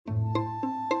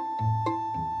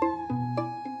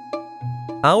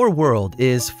Our world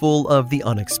is full of the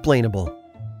unexplainable.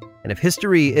 And if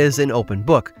history is an open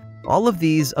book, all of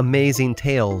these amazing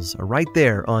tales are right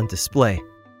there on display,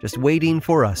 just waiting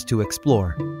for us to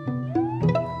explore.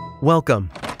 Welcome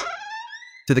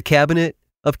to the Cabinet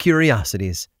of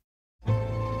Curiosities.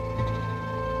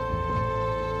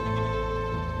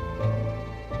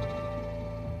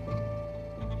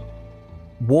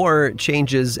 War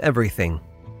changes everything.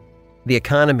 The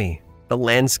economy, the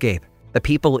landscape, the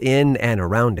people in and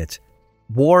around it.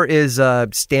 War is a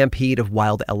stampede of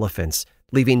wild elephants,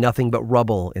 leaving nothing but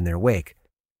rubble in their wake.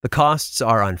 The costs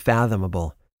are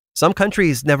unfathomable. Some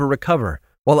countries never recover,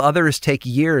 while others take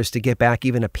years to get back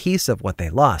even a piece of what they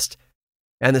lost.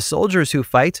 And the soldiers who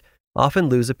fight often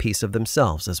lose a piece of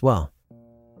themselves as well.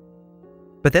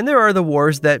 But then there are the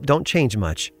wars that don't change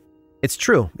much. It's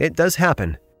true, it does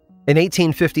happen. In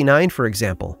 1859, for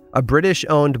example, a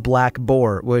British-owned black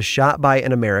boar was shot by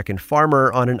an American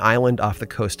farmer on an island off the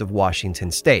coast of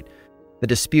Washington state. The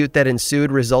dispute that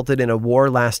ensued resulted in a war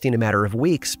lasting a matter of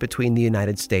weeks between the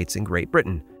United States and Great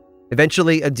Britain.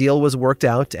 Eventually, a deal was worked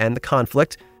out, and the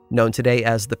conflict, known today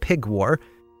as the Pig War,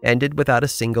 ended without a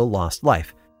single lost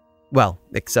life. Well,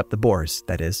 except the boars,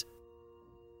 that is.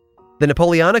 The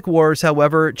Napoleonic Wars,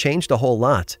 however, changed a whole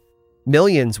lot.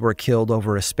 Millions were killed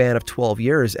over a span of 12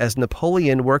 years as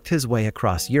Napoleon worked his way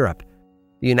across Europe.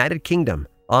 The United Kingdom,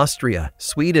 Austria,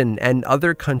 Sweden, and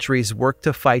other countries worked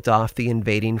to fight off the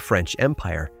invading French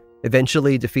Empire,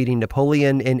 eventually defeating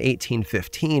Napoleon in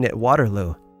 1815 at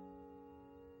Waterloo.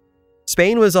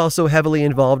 Spain was also heavily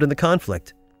involved in the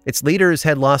conflict. Its leaders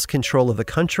had lost control of the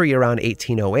country around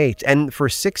 1808, and for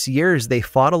 6 years they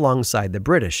fought alongside the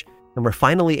British, and were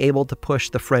finally able to push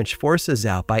the French forces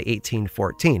out by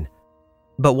 1814.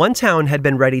 But one town had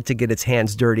been ready to get its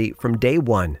hands dirty from day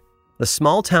one. The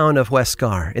small town of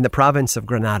Huescar in the province of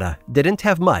Granada didn't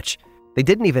have much. They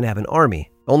didn't even have an army,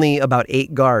 only about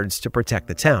 8 guards to protect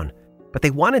the town. But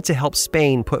they wanted to help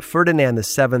Spain put Ferdinand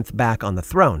VII back on the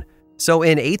throne. So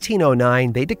in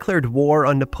 1809, they declared war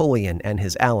on Napoleon and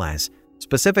his allies,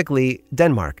 specifically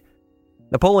Denmark.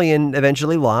 Napoleon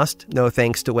eventually lost, no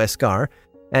thanks to Huescar,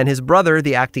 and his brother,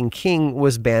 the acting king,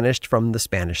 was banished from the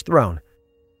Spanish throne.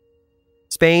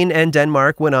 Spain and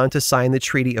Denmark went on to sign the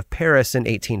Treaty of Paris in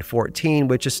 1814,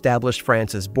 which established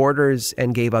France's borders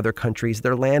and gave other countries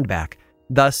their land back,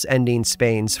 thus ending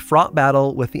Spain's fraught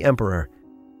battle with the emperor.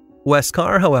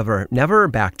 Huescar, however, never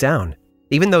backed down.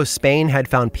 Even though Spain had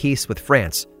found peace with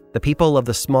France, the people of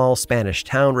the small Spanish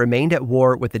town remained at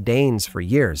war with the Danes for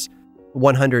years,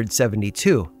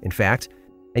 172, in fact,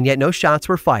 and yet no shots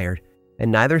were fired, and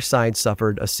neither side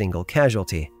suffered a single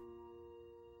casualty.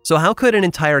 So how could an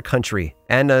entire country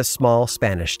and a small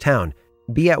Spanish town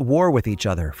be at war with each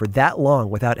other for that long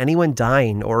without anyone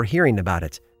dying or hearing about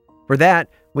it? For that,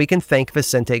 we can thank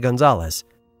Vicente Gonzalez.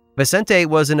 Vicente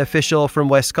was an official from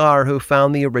Huescar who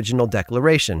found the original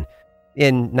declaration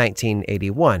in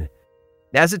 1981.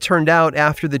 As it turned out,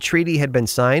 after the treaty had been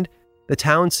signed, the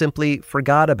town simply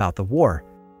forgot about the war.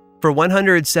 For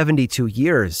 172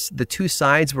 years, the two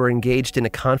sides were engaged in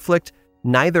a conflict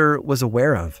neither was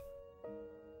aware of.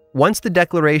 Once the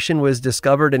declaration was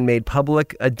discovered and made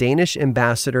public, a Danish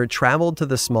ambassador traveled to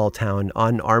the small town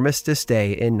on Armistice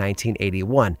Day in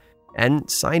 1981 and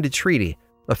signed a treaty,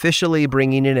 officially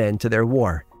bringing an end to their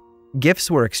war. Gifts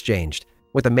were exchanged,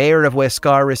 with the mayor of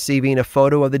Huescar receiving a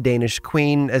photo of the Danish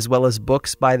queen as well as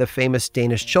books by the famous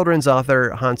Danish children's author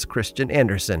Hans Christian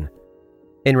Andersen.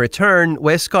 In return,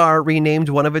 Huescar renamed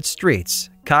one of its streets,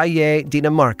 Calle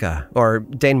Dinamarca, or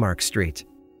Denmark Street.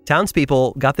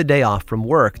 Townspeople got the day off from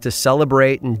work to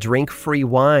celebrate and drink free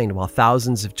wine while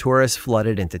thousands of tourists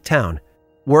flooded into town.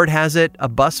 Word has it, a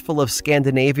bus full of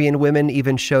Scandinavian women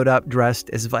even showed up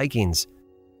dressed as Vikings.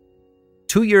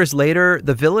 2 years later,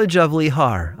 the village of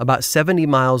Lihar, about 70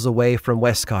 miles away from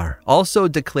Huescar, also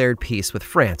declared peace with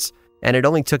France, and it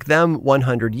only took them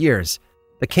 100 years.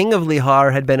 The king of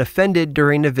Lihar had been offended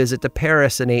during a visit to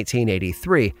Paris in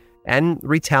 1883 and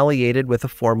retaliated with a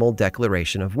formal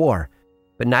declaration of war.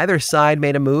 But neither side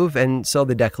made a move, and so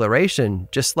the declaration,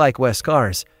 just like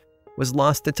Huescar's, was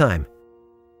lost to time.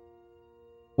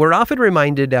 We're often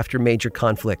reminded after major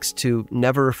conflicts to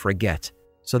never forget,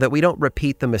 so that we don't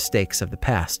repeat the mistakes of the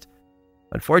past.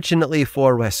 Unfortunately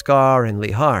for Huescar and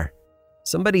Lihar,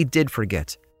 somebody did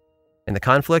forget, and the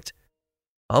conflict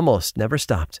almost never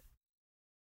stopped.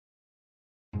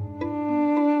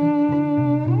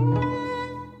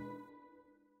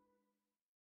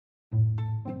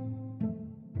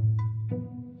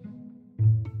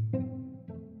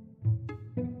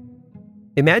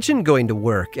 Imagine going to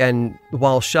work and,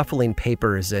 while shuffling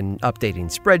papers and updating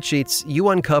spreadsheets, you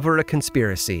uncover a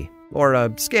conspiracy, or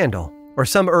a scandal, or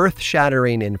some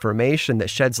earth-shattering information that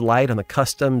sheds light on the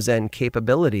customs and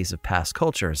capabilities of past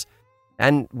cultures.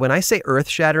 And when I say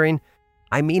earth-shattering,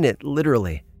 I mean it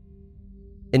literally.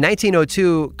 In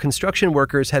 1902, construction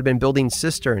workers had been building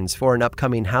cisterns for an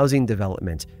upcoming housing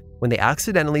development when they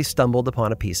accidentally stumbled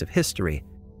upon a piece of history.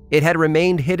 It had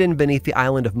remained hidden beneath the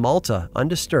island of Malta,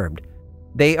 undisturbed.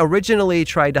 They originally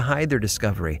tried to hide their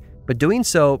discovery, but doing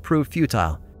so proved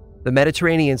futile. The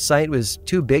Mediterranean site was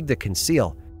too big to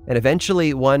conceal, and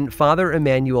eventually one Father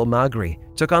Emmanuel Magri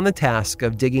took on the task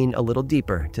of digging a little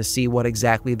deeper to see what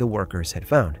exactly the workers had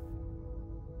found.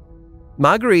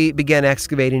 Magri began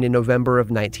excavating in November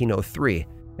of 1903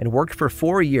 and worked for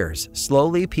 4 years,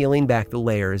 slowly peeling back the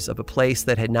layers of a place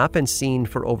that had not been seen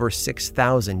for over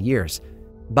 6,000 years.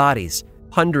 Bodies,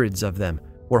 hundreds of them,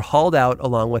 were hauled out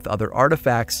along with other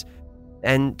artifacts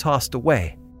and tossed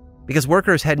away, because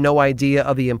workers had no idea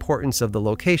of the importance of the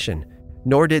location,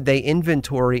 nor did they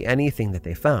inventory anything that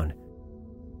they found.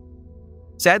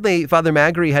 Sadly, Father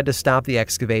Magri had to stop the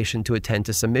excavation to attend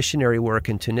to some missionary work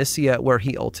in Tunisia, where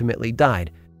he ultimately died,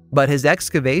 but his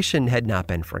excavation had not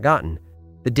been forgotten.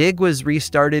 The dig was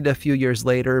restarted a few years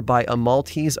later by a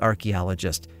Maltese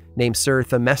archaeologist named Sir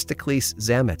Themistocles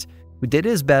Zammit, who did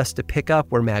his best to pick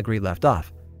up where Magri left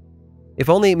off. If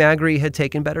only Magri had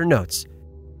taken better notes.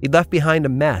 He'd left behind a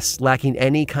mess, lacking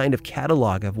any kind of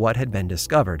catalog of what had been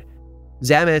discovered.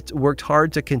 Zammit worked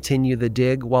hard to continue the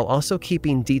dig while also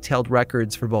keeping detailed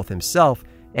records for both himself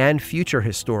and future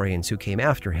historians who came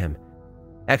after him.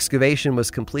 Excavation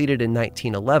was completed in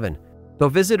 1911, though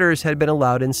visitors had been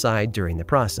allowed inside during the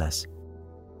process.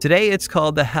 Today it's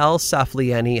called the Hal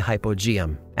Saflieni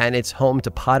Hypogeum, and it's home to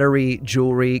pottery,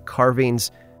 jewelry, carvings,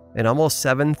 and almost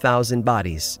 7,000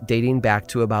 bodies dating back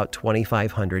to about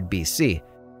 2500 BC.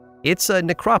 It's a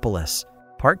necropolis,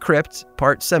 part crypt,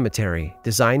 part cemetery,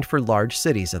 designed for large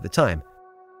cities of the time.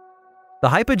 The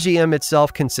hypogeum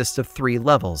itself consists of 3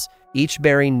 levels, each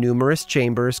bearing numerous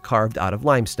chambers carved out of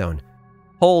limestone.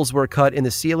 Holes were cut in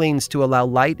the ceilings to allow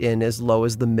light in as low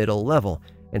as the middle level,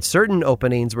 and certain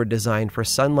openings were designed for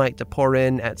sunlight to pour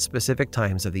in at specific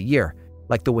times of the year,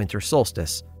 like the winter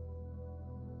solstice.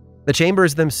 The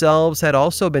chambers themselves had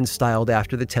also been styled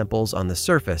after the temples on the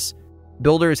surface.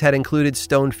 Builders had included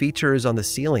stone features on the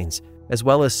ceilings, as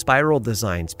well as spiral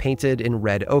designs painted in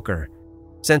red ochre.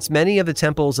 Since many of the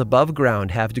temples above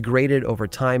ground have degraded over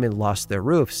time and lost their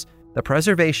roofs, the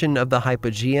preservation of the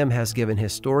hypogeum has given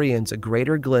historians a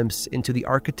greater glimpse into the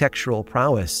architectural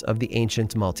prowess of the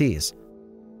ancient Maltese.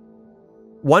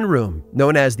 One room,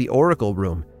 known as the Oracle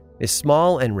Room, is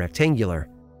small and rectangular,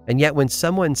 and yet when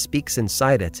someone speaks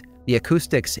inside it, the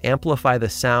acoustics amplify the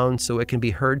sound so it can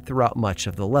be heard throughout much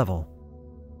of the level.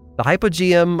 The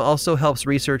hypogeum also helps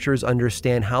researchers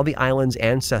understand how the island's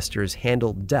ancestors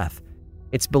handled death.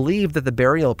 It's believed that the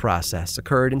burial process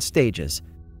occurred in stages.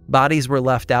 Bodies were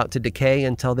left out to decay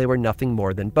until they were nothing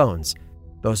more than bones.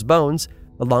 Those bones,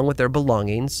 along with their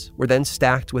belongings, were then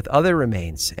stacked with other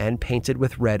remains and painted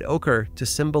with red ochre to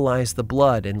symbolize the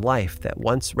blood and life that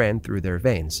once ran through their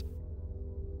veins.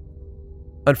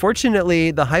 Unfortunately,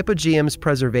 the hypogeum's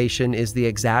preservation is the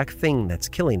exact thing that's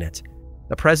killing it.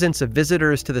 The presence of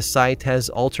visitors to the site has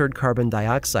altered carbon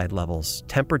dioxide levels,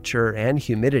 temperature, and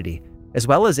humidity, as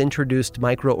well as introduced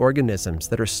microorganisms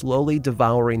that are slowly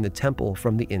devouring the temple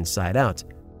from the inside out.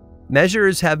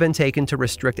 Measures have been taken to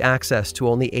restrict access to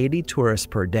only 80 tourists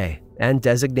per day, and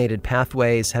designated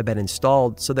pathways have been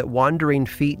installed so that wandering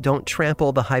feet don't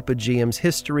trample the hypogeum's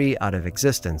history out of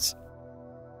existence.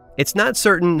 It's not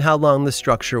certain how long the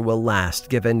structure will last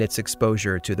given its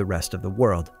exposure to the rest of the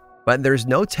world, but there's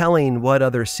no telling what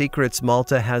other secrets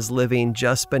Malta has living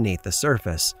just beneath the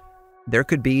surface. There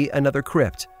could be another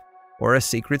crypt, or a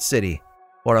secret city,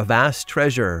 or a vast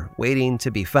treasure waiting to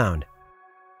be found.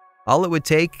 All it would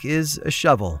take is a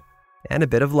shovel and a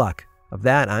bit of luck. Of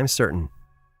that, I'm certain.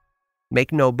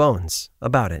 Make no bones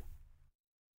about it.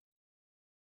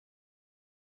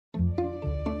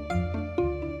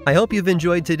 I hope you've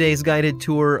enjoyed today's guided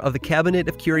tour of the Cabinet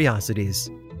of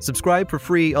Curiosities. Subscribe for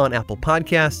free on Apple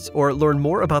Podcasts or learn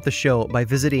more about the show by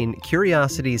visiting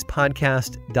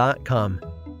curiositiespodcast.com.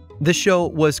 This show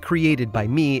was created by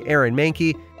me, Aaron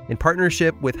Mahnke, in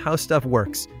partnership with How Stuff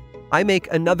Works. I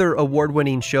make another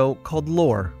award-winning show called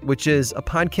Lore, which is a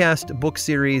podcast, book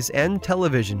series, and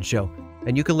television show,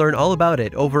 and you can learn all about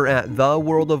it over at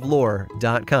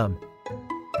theworldoflore.com.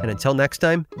 And until next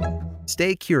time,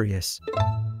 stay curious.